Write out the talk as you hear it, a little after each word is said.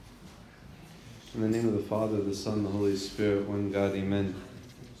In the name of the Father, the Son, the Holy Spirit, one God, Amen.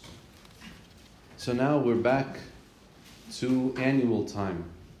 So now we're back to annual time.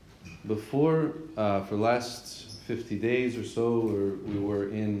 Before, for last 50 days or so, we were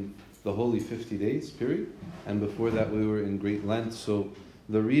in the Holy 50 Days period, and before that we were in Great Lent, so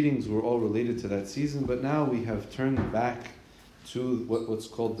the readings were all related to that season, but now we have turned back to what's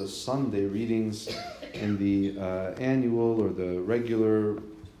called the Sunday readings in the annual or the regular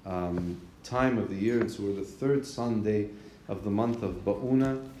time of the year. And so we're the third Sunday of the month of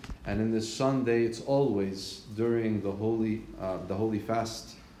Ba'una, and in this Sunday it's always during the holy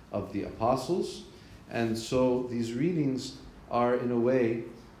fast of the Apostles, and so these readings are in a way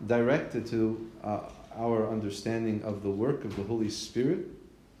directed to our understanding of the work of the Holy Spirit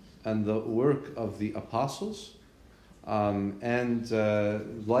and the work of the Apostles and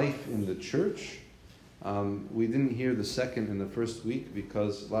life in the church. We didn't hear the second and the first week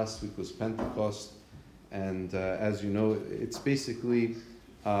because last week was Pentecost, and as you know, it's basically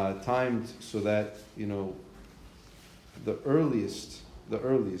timed so that the earliest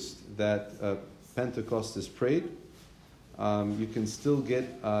that Pentecost is prayed, you can still get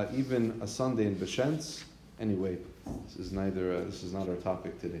even a Sunday in B'Shentz. Anyway, this is not our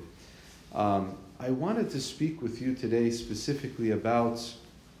topic today. I wanted to speak with you today specifically about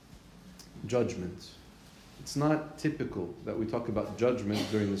judgment. It's not typical that we talk about judgment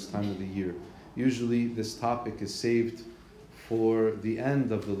during this time of the year. Usually this topic is saved for the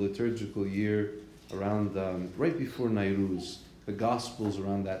end of the liturgical year, around right before Nairuz. The Gospels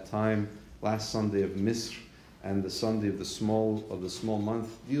around that time, last Sunday of Misr and the Sunday of the small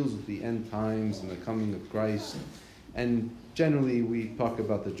month, deals with the end times and the coming of Christ. And generally we talk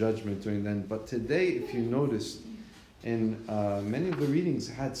about the judgment during then. But today, if you noticed, in many of the readings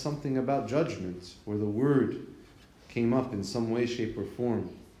had something about judgment, where the word came up in some way, shape, or form.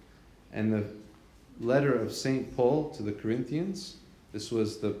 And the letter of St. Paul to the Corinthians, this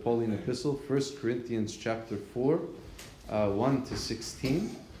was the Pauline epistle, 1 Corinthians chapter 4, 1 to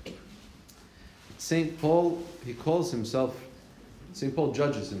 16. St. Paul, St. Paul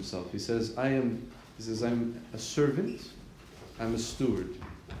judges himself. He says, I'm a servant, I'm a steward.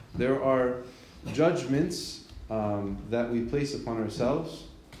 There are judgments that we place upon ourselves,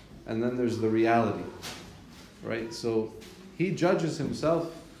 and then there's the reality, right? So he judges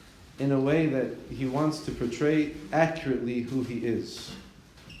himself in a way that he wants to portray accurately who he is.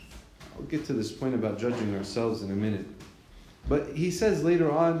 I'll get to this point about judging ourselves in a minute. But he says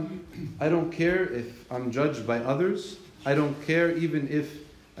later on, I don't care if I'm judged by others. I don't care even if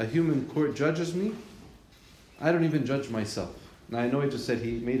a human court judges me. I don't even judge myself. Now, I know he just said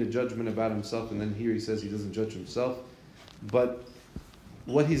he made a judgment about himself, and then here he says he doesn't judge himself. But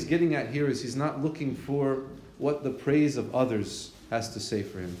what he's getting at here is he's not looking for what the praise of others has to say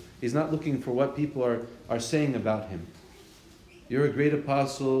for him. He's not looking for what people are saying about him. You're a great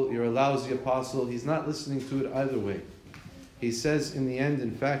apostle, you're a lousy apostle. He's not listening to it either way. He says in the end,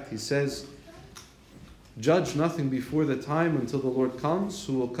 in fact, he says, judge nothing before the time until the Lord comes,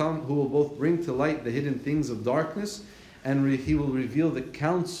 who will both bring to light the hidden things of darkness, and he will reveal the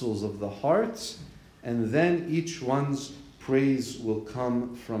counsels of the hearts, and then each one's praise will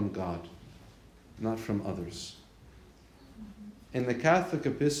come from God, not from others. In the Catholic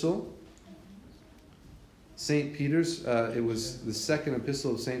epistle, St. Peter's, it was the second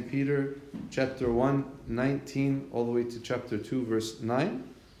epistle of St. Peter, chapter 1, 19, all the way to chapter 2, verse 9.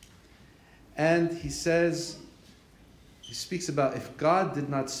 And he speaks about, if God did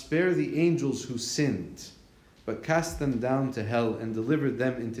not spare the angels who sinned, but cast them down to hell and delivered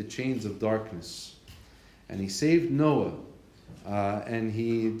them into chains of darkness. And he saved Noah, and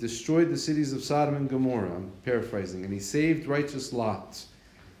he destroyed the cities of Sodom and Gomorrah. I'm paraphrasing. And he saved righteous Lot.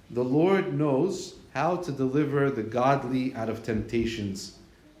 The Lord knows how to deliver the godly out of temptations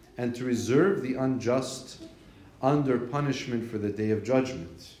and to reserve the unjust under punishment for the day of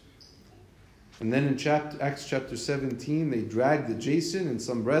judgment. And then in Acts chapter 17, they dragged Jason and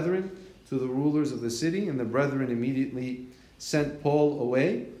some brethren to the rulers of the city, and the brethren immediately sent Paul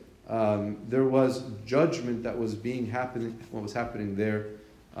away. There was judgment that was what was happening there.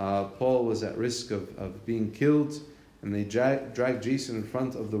 Paul was at risk of being killed, and they dragged Jason in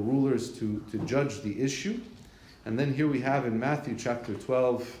front of the rulers to judge the issue. And then here we have in Matthew chapter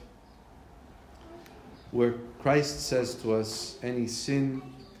 12, where Christ says to us, any sin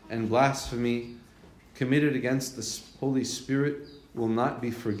and blasphemy committed against the Holy Spirit will not be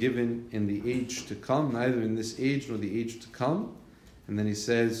forgiven in the age to come, neither in this age nor the age to come. And then he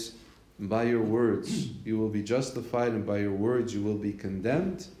says, by your words you will be justified, and by your words you will be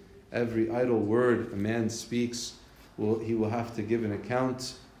condemned. Every idle word a man speaks, he will have to give an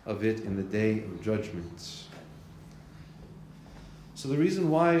account of it in the day of judgment. So the reason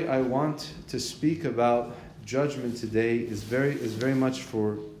why I want to speak about judgment today is very much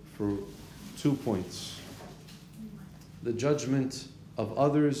for 2 points. The judgment of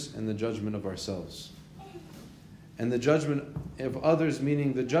others and the judgment of ourselves. And the judgment of others,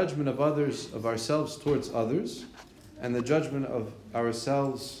 meaning the judgment of others, of ourselves towards others, and the judgment of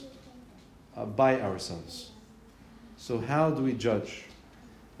ourselves by ourselves. So how do we judge?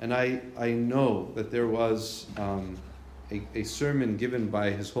 And I know that there was a sermon given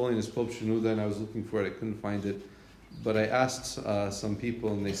by His Holiness Pope Shenouda, and I was looking for it, I couldn't find it. But I asked some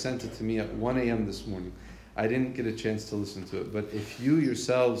people, and they sent it to me at 1 a.m. this morning. I didn't get a chance to listen to it. But if you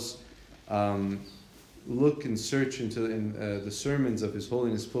yourselves look and search into the sermons of His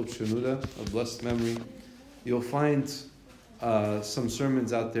Holiness Pope Shenouda, of blessed memory, you'll find some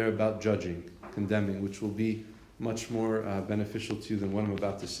sermons out there about judging, condemning, which will be much more beneficial to you than what I'm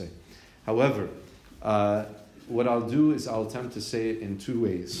about to say. However, what I'll do is I'll attempt to say it in 2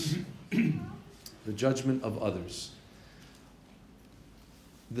 ways. The judgment of others.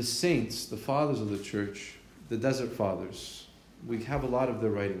 The saints, the fathers of the church, the desert fathers, we have a lot of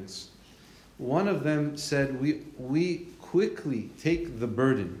their writings. One of them said, we quickly take the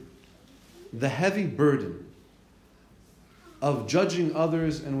burden, the heavy burden of judging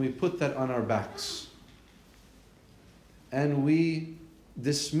others, and we put that on our backs. And we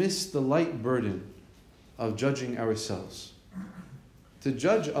dismiss the light burden of judging ourselves. To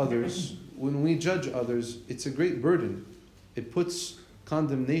judge others, when we judge others, it's a great burden. It puts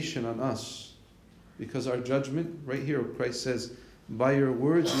condemnation on us. Because our judgment, right here, Christ says, by your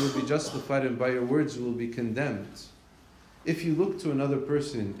words you will be justified, and by your words you will be condemned. If you look to another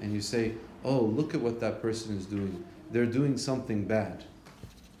person and you say, oh, look at what that person is doing. They're doing something bad.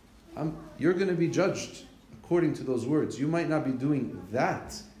 You're going to be judged according to those words. You might not be doing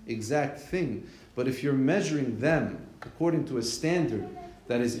that exact thing, but if you're measuring them according to a standard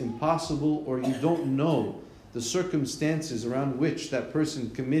that is impossible, or you don't know the circumstances around which that person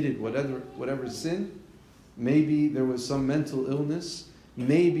committed whatever sin, maybe there was some mental illness,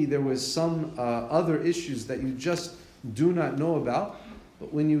 maybe there was some other issues that you just do not know about,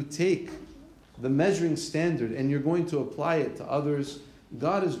 but when you take the measuring standard and you're going to apply it to others,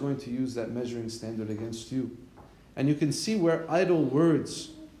 God is going to use that measuring standard against you. And you can see where idle words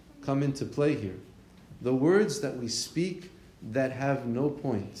come into play here. The words that we speak that have no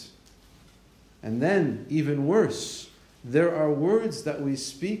point. And then, even worse, there are words that we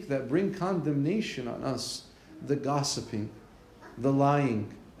speak that bring condemnation on us. The gossiping, the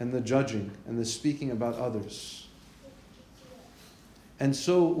lying, and the judging, and the speaking about others. And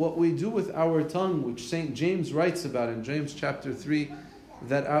so what we do with our tongue, which St. James writes about in James chapter 3,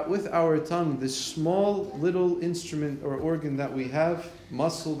 that with our tongue, this small little instrument or organ that we have,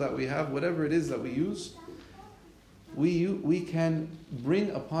 muscle that we have, whatever it is that we use, we can bring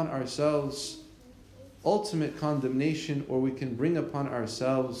upon ourselves ultimate condemnation, or we can bring upon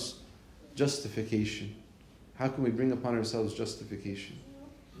ourselves justification. How can we bring upon ourselves justification?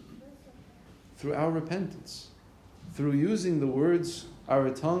 Through our repentance. Through using the words, our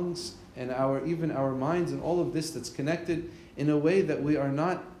tongues, and even our minds, and all of this that's connected in a way that we are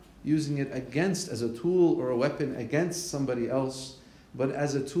not using it as a tool or a weapon against somebody else, but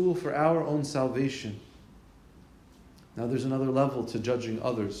as a tool for our own salvation. Now there's another level to judging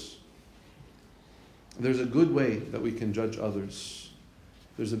others. There's a good way that we can judge others.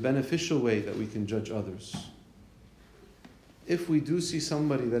 There's a beneficial way that we can judge others. If we do see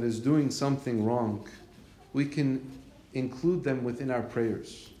somebody that is doing something wrong, we can include them within our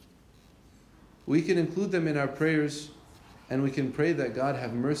prayers. We can include them in our prayers, and we can pray that God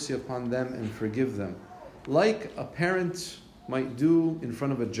have mercy upon them and forgive them. Like a parent might do in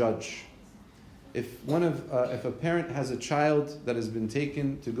front of a judge. If a parent has a child that has been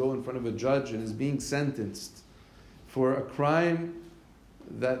taken to go in front of a judge and is being sentenced for a crime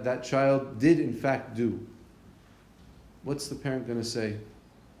that that child did in fact do, what's the parent going to say?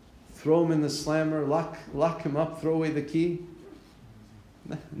 Throw him in the slammer, lock him up, throw away the key?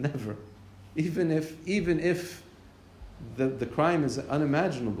 Never. Even if the crime is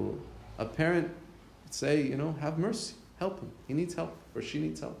unimaginable, a parent would say, have mercy, help him. He needs help, or she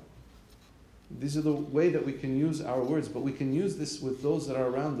needs help. These are the way that we can use our words, but we can use this with those that are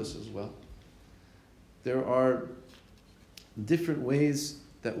around us as well. There are different ways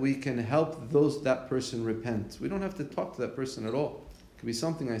that we can help that person repent. We don't have to talk to that person at all. It could be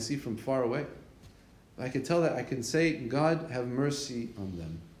something I see from far away. I can tell that, I can say, God have mercy on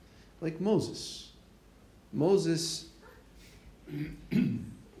them. Like Moses. Moses,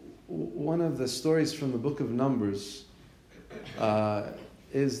 one of the stories from the book of Numbers,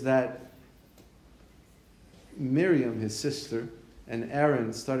 is that Miriam, his sister, and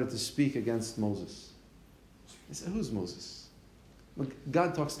Aaron started to speak against Moses. He said, who's Moses? Look,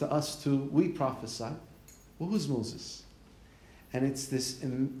 God talks to us too. We prophesy. Well, who's Moses? And it's this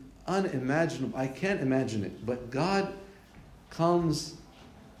unimaginable, I can't imagine it, but God comes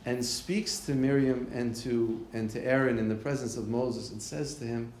and speaks to Miriam and to Aaron in the presence of Moses and says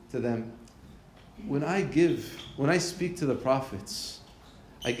to them, when I speak to the prophets,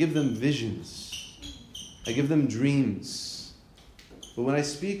 I give them visions, I give them dreams. But when I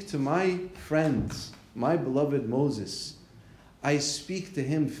speak to my friend, my beloved Moses, I speak to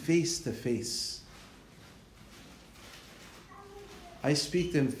him face to face. I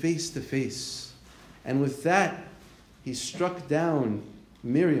speak to him face to face. And with that, he struck down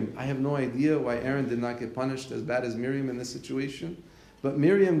Miriam. I have no idea why Aaron did not get punished as bad as Miriam in this situation. But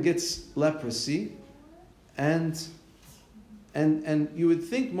Miriam gets leprosy. And you would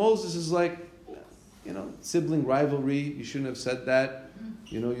think Moses is like, sibling rivalry. You shouldn't have said that.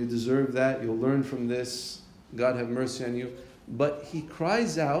 You deserve that. You'll learn from this. God have mercy on you. But he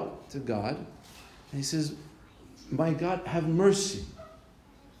cries out to God. And he says, my God, have mercy.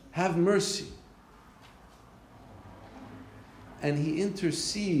 Have mercy. And he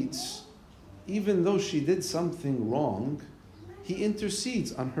intercedes, even though she did something wrong, he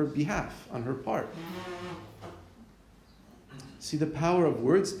intercedes on her behalf, on her part. See the power of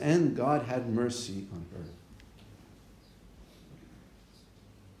words, and God had mercy on her.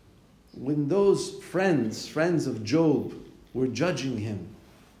 When those friends of Job, were judging him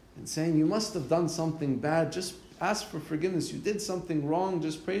and saying, you must have done something bad, just ask for forgiveness. You did something wrong,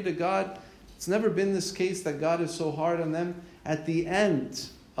 just pray to God. It's never been this case that God is so hard on them. At the end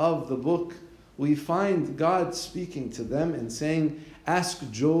of the book, we find God speaking to them and saying, ask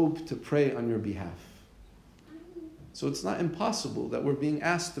Job to pray on your behalf. So it's not impossible that we're being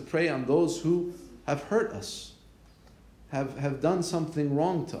asked to pray on those who have hurt us, have done something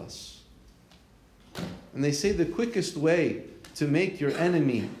wrong to us. And they say the quickest way to make your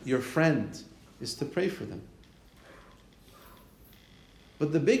enemy your friend is to pray for them.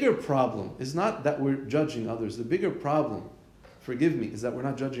 But the bigger problem is not that we're judging others. The bigger problem, forgive me, is that we're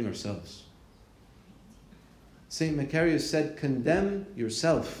not judging ourselves. St. Macarius said, condemn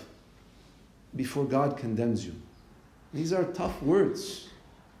yourself before God condemns you. These are tough words.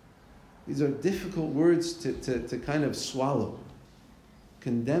 These are difficult words to kind of swallow.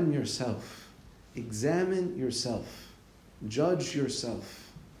 Condemn yourself. Examine yourself. Judge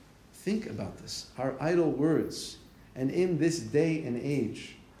yourself. Think about this. Our idle words. And in this day and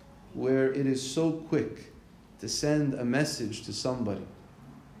age, where it is so quick to send a message to somebody,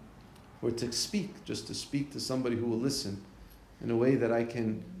 or to speak to somebody who will listen in a way that I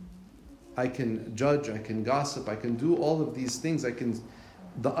can judge, I can gossip, I can do all of these things.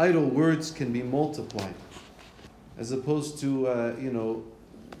 The idle words can be multiplied. As opposed to,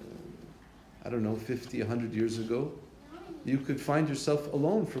 50, 100 years ago, you could find yourself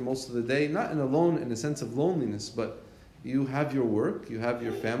alone for most of the day. Not alone in a sense of loneliness, but you have your work, you have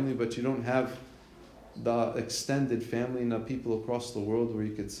your family, but you don't have the extended family and the people across the world where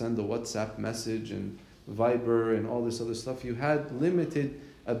you could send a WhatsApp message and Viber and all this other stuff. You had limited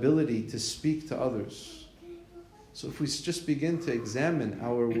ability to speak to others. So if we just begin to examine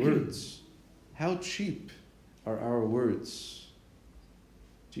our words, how cheap are our words?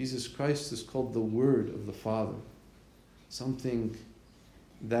 Jesus Christ is called the Word of the Father. Something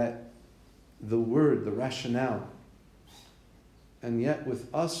that the word, the rationale. And yet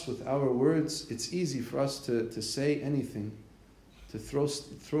with us, with our words, it's easy for us to say anything, to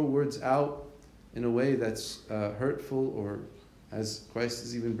throw words out in a way that's hurtful, or as Christ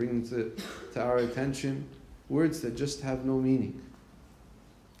is even bringing to our attention, words that just have no meaning.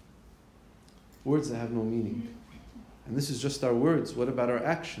 Words that have no meaning. And this is just our words. What about our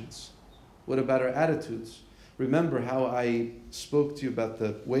actions? What about our attitudes? Remember how I spoke to you about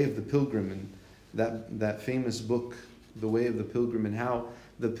the way of the pilgrim and that famous book, The Way of the Pilgrim, and how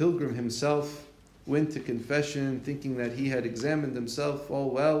the pilgrim himself went to confession thinking that he had examined himself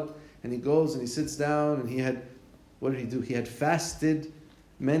all well, and he goes and he sits down and what did he do? He had fasted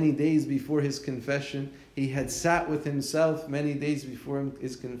many days before his confession. He had sat with himself many days before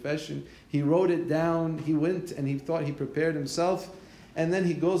his confession. He wrote it down. He went and he thought he prepared himself. And then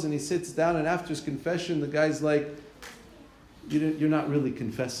he goes and he sits down, and after his confession, the guy's like, you're not really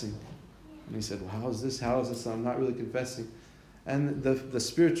confessing. And he said, well, how is this? I'm not really confessing. And the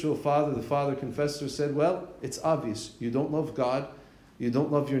spiritual father, the father confessor said, well, it's obvious. You don't love God, you don't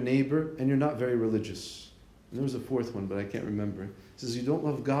love your neighbor, and you're not very religious. And there was a fourth one, but I can't remember. He says, you don't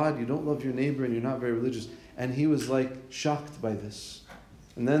love God, you don't love your neighbor, and you're not very religious. And he was like shocked by this.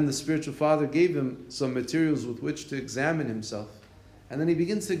 And then the spiritual father gave him some materials with which to examine himself. And then he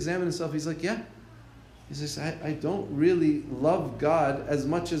begins to examine himself. He's like, yeah. He says, I don't really love God as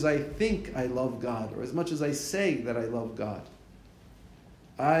much as I think I love God, or as much as I say that I love God.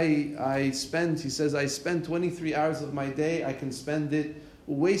 He says, I spend 23 hours of my day. I can spend it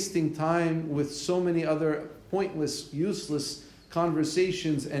wasting time with so many other pointless, useless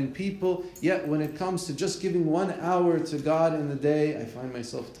conversations and people. Yet when it comes to just giving 1 hour to God in the day, I find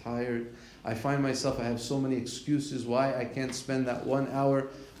myself tired. I find myself, I have so many excuses why I can't spend that 1 hour.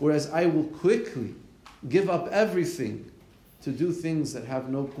 Whereas I will quickly give up everything to do things that have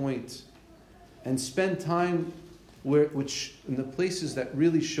no point and spend time which in the places that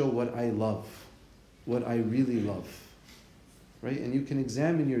really show what I love, what I really love. Right? And you can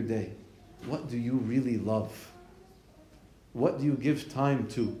examine your day. What do you really love? What do you give time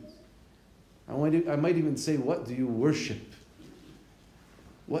to? I might even say, what do you worship?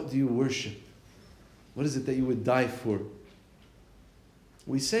 What do you worship? What is it that you would die for?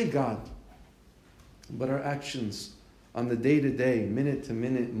 We say God, but our actions on the day-to-day,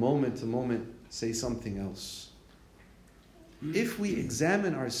 minute-to-minute, moment-to-moment say something else. If we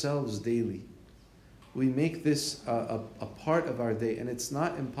examine ourselves daily, we make this a part of our day, and it's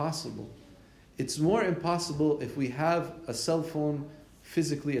not impossible. It's more impossible if we have a cell phone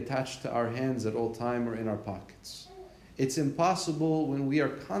physically attached to our hands at all time or in our pockets. It's impossible when we are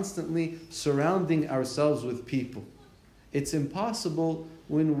constantly surrounding ourselves with people. It's impossible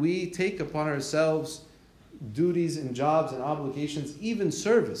when we take upon ourselves duties and jobs and obligations, even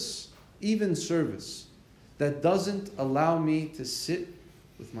service, that doesn't allow me to sit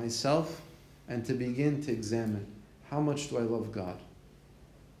with myself and to begin to examine, how much do I love God?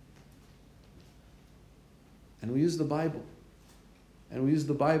 And we use the Bible. And we use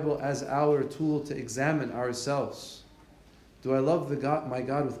the Bible as our tool to examine ourselves. Do I love my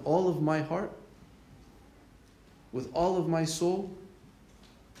God with all of my heart? With all of my soul?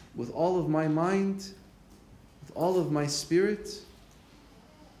 With all of my mind? With all of my spirit?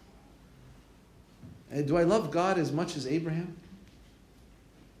 And do I love God as much as Abraham?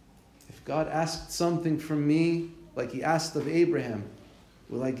 If God asked something from me, like He asked of Abraham,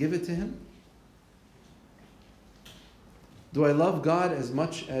 will I give it to Him? Do I love God as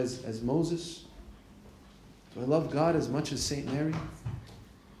much as Moses? Do I love God as much as Saint Mary?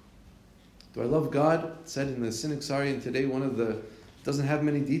 Do I love God? It said in the Synaxarion today, doesn't have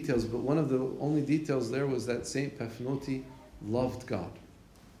many details, but one of the only details there was that Saint Paphnoti loved God.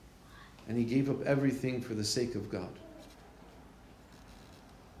 And he gave up everything for the sake of God.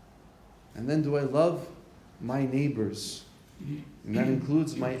 And then do I love my neighbors? And that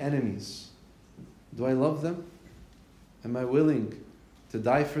includes my enemies. Do I love them? Am I willing to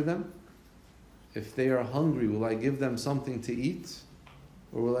die for them? If they are hungry, will I give them something to eat?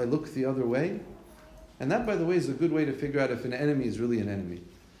 Or will I look the other way? And that, by the way, is a good way to figure out if an enemy is really an enemy.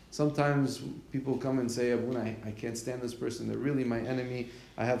 Sometimes people come and say, Abuna, I can't stand this person. They're really my enemy.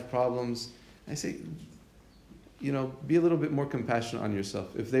 I have problems. I say, be a little bit more compassionate on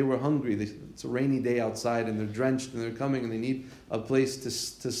yourself. If they were hungry, it's a rainy day outside and they're drenched and they're coming and they need a place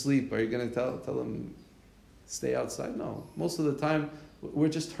to sleep, are you going to tell them, stay outside? No. Most of the time, we're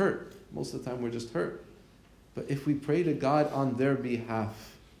just hurt. But if we pray to God on their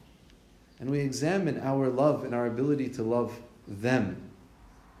behalf, and we examine our love and our ability to love them,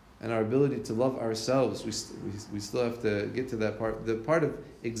 and our ability to love ourselves, we still have to get to that part. The part of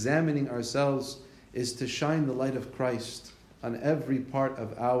examining ourselves is to shine the light of Christ on every part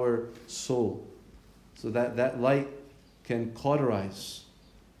of our soul, so that that light can cauterize,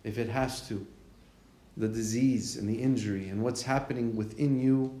 if it has to, the disease and the injury and what's happening within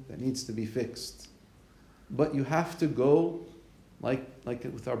you that needs to be fixed. But you have to go, like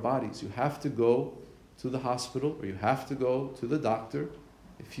with our bodies, you have to go to the hospital or you have to go to the doctor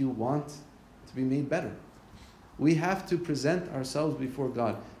if you want to be made better. We have to present ourselves before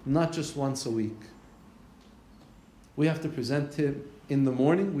God, not just once a week. We have to present Him in the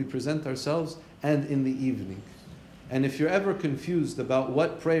morning, we present ourselves, and in the evening. And if you're ever confused about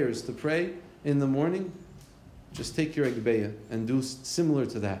what prayers to pray in the morning, just take your Agbeya and do similar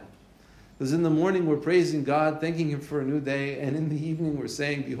to that. Because in the morning we're praising God, thanking Him for a new day, and in the evening we're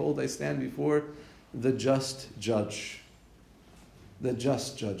saying, behold, I stand before the just judge. The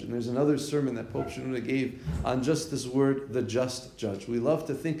just judge. And there's another sermon that Pope Shenouda gave on just this word, the just judge. We love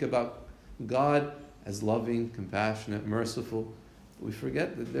to think about God as loving, compassionate, merciful. But we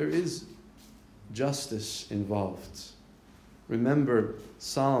forget that there is justice involved. Remember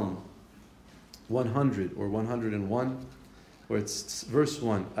Psalm 100 or 101, where it's verse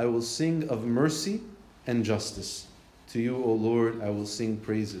 1, I will sing of mercy and justice To you, O Lord, I will sing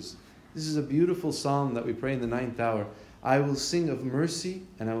praises. This is a beautiful psalm that we pray in the 9th hour. I will sing of mercy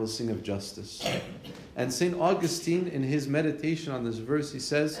and I will sing of justice. And St. Augustine, in his meditation on this verse, he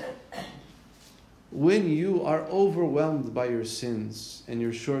says, when you are overwhelmed by your sins and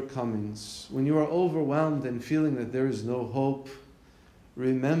your shortcomings, when you are overwhelmed and feeling that there is no hope,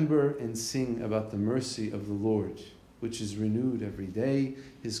 remember and sing about the mercy of the Lord, which is renewed every day.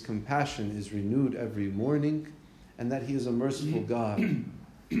 His compassion is renewed every morning, and that He is a merciful God.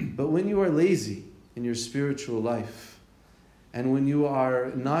 But when you are lazy in your spiritual life, and when you are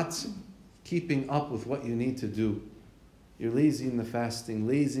not keeping up with what you need to do, you're lazy in the fasting,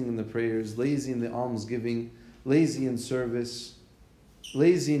 lazy in the prayers, lazy in the almsgiving, lazy in service,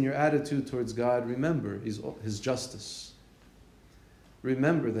 lazy in your attitude towards God, remember His justice.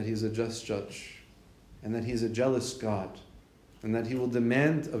 Remember that He's a just judge, and that He's a jealous God, and that He will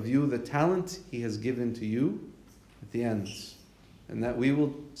demand of you the talent He has given to you at the end, and that we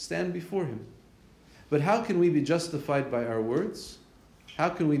will stand before Him. But how can we be justified by our words? How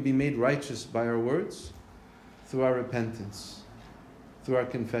can we be made righteous by our words? Through our repentance, through our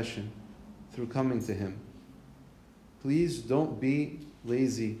confession, through coming to Him. Please don't be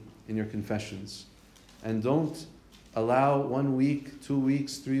lazy in your confessions, and don't allow 1 week, 2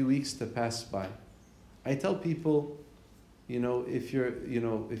 weeks, 3 weeks to pass by. I tell people, if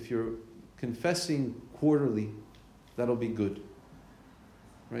you're confessing quarterly, that'll be good.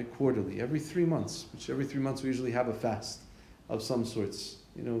 Right? Quarterly, every 3 months, which every 3 months we usually have a fast of some sorts.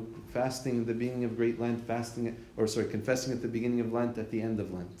 Fasting at the beginning of Great Lent, confessing at the beginning of Lent, at the end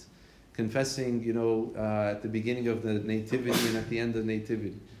of Lent. Confessing, at the beginning of the Nativity and at the end of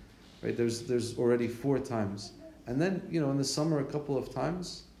Nativity. Right? There's already 4 times. And then, in the summer a couple of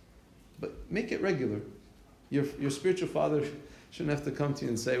times. But make it regular. Your spiritual father shouldn't have to come to you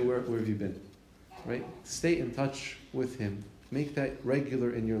and say, where have you been? Right? Stay in touch with Him. Make that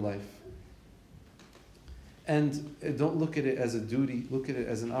regular in your life. And don't look at it as a duty. Look at it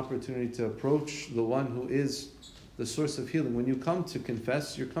as an opportunity to approach the one who is the source of healing. When you come to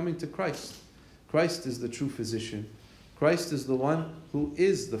confess, you're coming to Christ. Christ is the true physician. Christ is the one who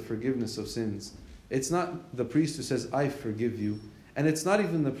is the forgiveness of sins. It's not the priest who says, I forgive you. And it's not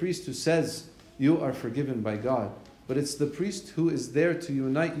even the priest who says, you are forgiven by God. But it's the priest who is there to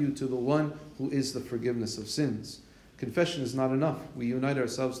unite you to the one who is the forgiveness of sins. Confession is not enough. We unite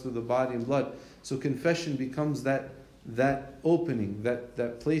ourselves through the body and blood. So confession becomes that opening,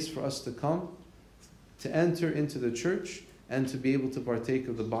 that place for us to come, to enter into the church, and to be able to partake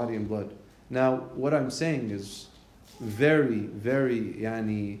of the body and blood. Now, what I'm saying is very,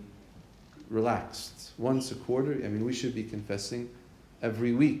 very relaxed. Once a quarter, we should be confessing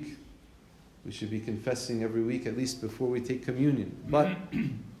every week. We should be confessing every week, at least before we take communion. But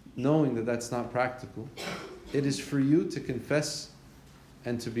knowing that that's not practical, it is for you to confess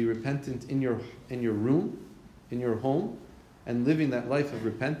and to be repentant in your room, in your home, and living that life of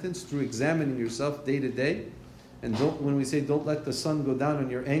repentance through examining yourself day to day. And when we say don't let the sun go down on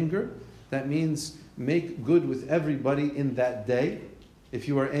your anger, that means make good with everybody in that day. If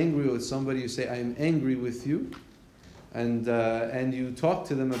you are angry with somebody, you say, I am angry with you. And you talk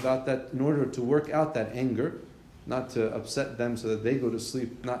to them about that in order to work out that anger, not to upset them so that they go to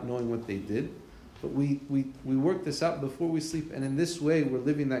sleep not knowing what they did. But we work this out before we sleep, and in this way we're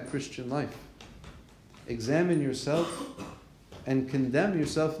living that Christian life. Examine yourself and condemn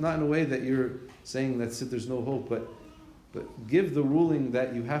yourself, not in a way that you're saying that's it, there's no hope, but give the ruling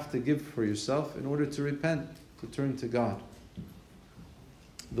that you have to give for yourself in order to repent, to turn to God.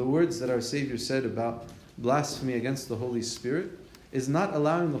 The words that our Savior said about blasphemy against the Holy Spirit is not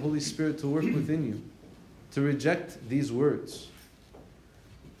allowing the Holy Spirit to work within you, to reject these words.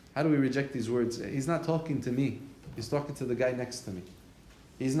 How do we reject these words? He's not talking to me. He's talking to the guy next to me.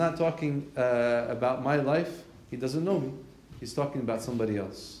 He's not talking about my life. He doesn't know me. He's talking about somebody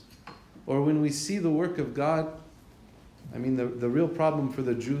else. Or when we see the work of God, the real problem for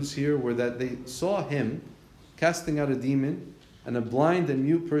the Jews here were that they saw Him casting out a demon, and a blind and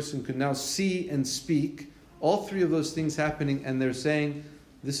mute person could now see and speak. All 3 of those things happening, and they're saying,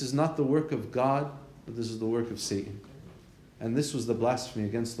 this is not the work of God, but this is the work of Satan. And this was the blasphemy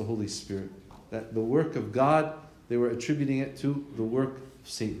against the Holy Spirit. That the work of God, they were attributing it to the work of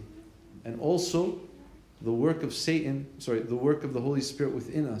Satan. And also, the work of the work of the Holy Spirit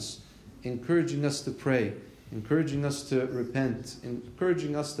within us, encouraging us to pray, encouraging us to repent,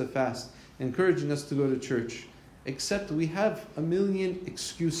 encouraging us to fast, encouraging us to go to church. Except we have a million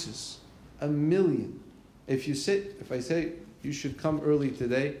excuses. A million. If I say you should come early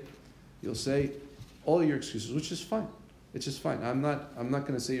today, you'll say all your excuses, which is fine. It's just fine. I'm not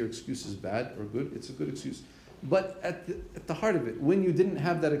going to say your excuse is bad or good. It's a good excuse. But at the heart of it, when you didn't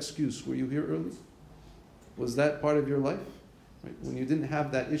have that excuse, were you here early? Was that part of your life? Right? When you didn't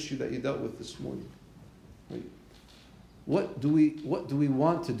have that issue that you dealt with this morning, right? What do we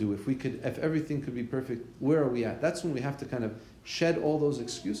want to do if everything could be perfect? Where are we at? That's when we have to kind of shed all those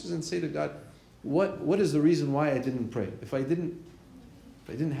excuses and say to God, what is the reason why I didn't pray? If I didn't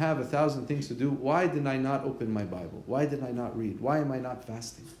have 1,000 things to do, why did I not open my Bible? Why did I not read? Why am I not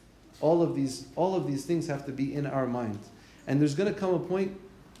fasting? All of these things have to be in our mind. And there's going to come a point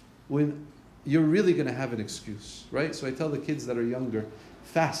when you're really going to have an excuse, right? So I tell the kids that are younger,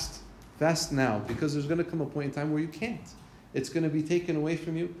 fast now, because there's going to come a point in time where you can't. It's going to be taken away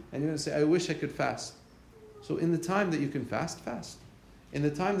from you, and you're going to say, I wish I could fast. So in the time that you can fast. In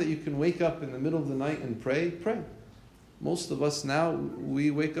the time that you can wake up in the middle of the night and pray. Most of us now,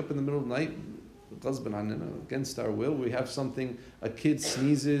 we wake up in the middle of the night, against our will. We have something, a kid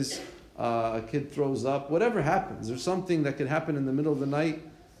sneezes, a kid throws up, whatever happens. There's something that could happen in the middle of the night,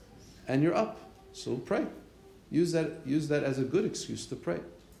 and you're up. So pray. Use that as a good excuse to pray.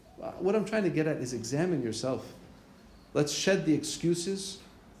 What I'm trying to get at is examine yourself. Let's shed the excuses.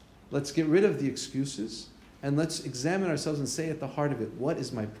 Let's get rid of the excuses. And let's examine ourselves and say at the heart of it, what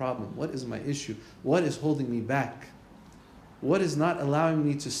is my problem? What is my issue? What is holding me back? What is not allowing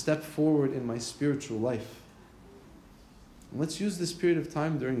me to step forward in my spiritual life? And let's use this period of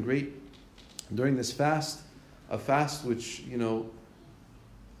time during this fast, a fast which,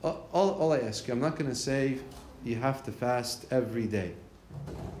 all I ask you, I'm not going to say you have to fast every day.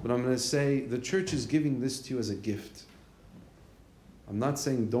 But I'm going to say the church is giving this to you as a gift. I'm not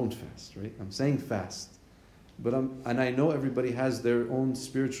saying don't fast, right? I'm saying fast. And I know everybody has their own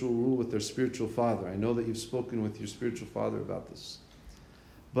spiritual rule with their spiritual father. I know that you've spoken with your spiritual father about this.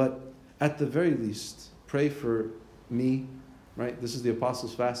 But at the very least, pray for me, right? This is the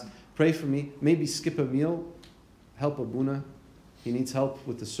Apostles' Fast. Pray for me. Maybe skip a meal. Help Abuna. He needs help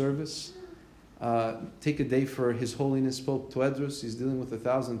with the service. Take a day for His Holiness Pope Tewodros. He's dealing with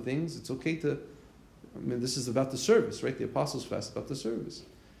 1,000 things. It's okay this is about the service, right? The Apostles' Fast, about the service.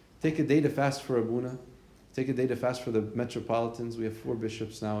 Take a day to fast for Abuna. Take a day to fast for the metropolitans. We have 4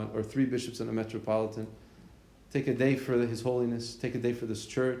 bishops now, or 3 bishops and a metropolitan. Take a day for His Holiness. Take a day for this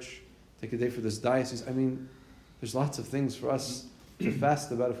church. Take a day for this diocese. There's lots of things for us to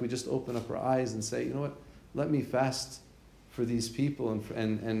fast about if we just open up our eyes and say, you know what, let me fast for these people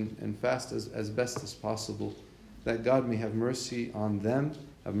and fast as best as possible, that God may have mercy on them,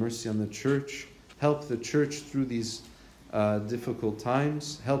 have mercy on the church, help the church through these difficult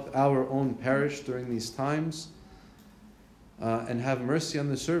times, help our own parish during these times, and have mercy on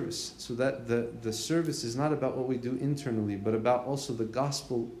the service, so that the service is not about what we do internally, but about also the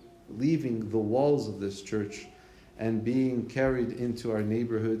gospel leaving the walls of this church and being carried into our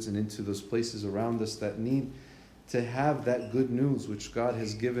neighborhoods and into those places around us that need to have that good news which God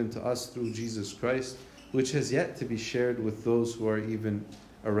has given to us through Jesus Christ, which has yet to be shared with those who are even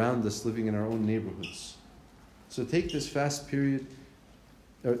around us living in our own neighborhoods. So take this fasting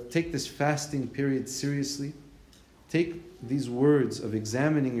period seriously. Take these words of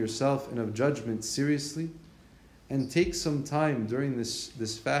examining yourself and of judgment seriously, and take some time during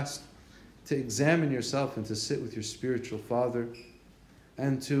this fast to examine yourself and to sit with your spiritual father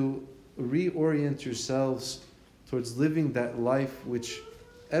and to reorient yourselves towards living that life which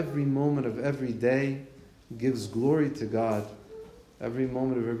every moment of every day gives glory to God. Every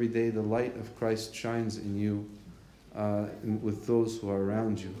moment of every day, the light of Christ shines in you, with those who are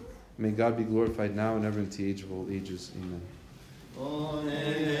around you. May God be glorified now and ever into the age of all ages. Amen.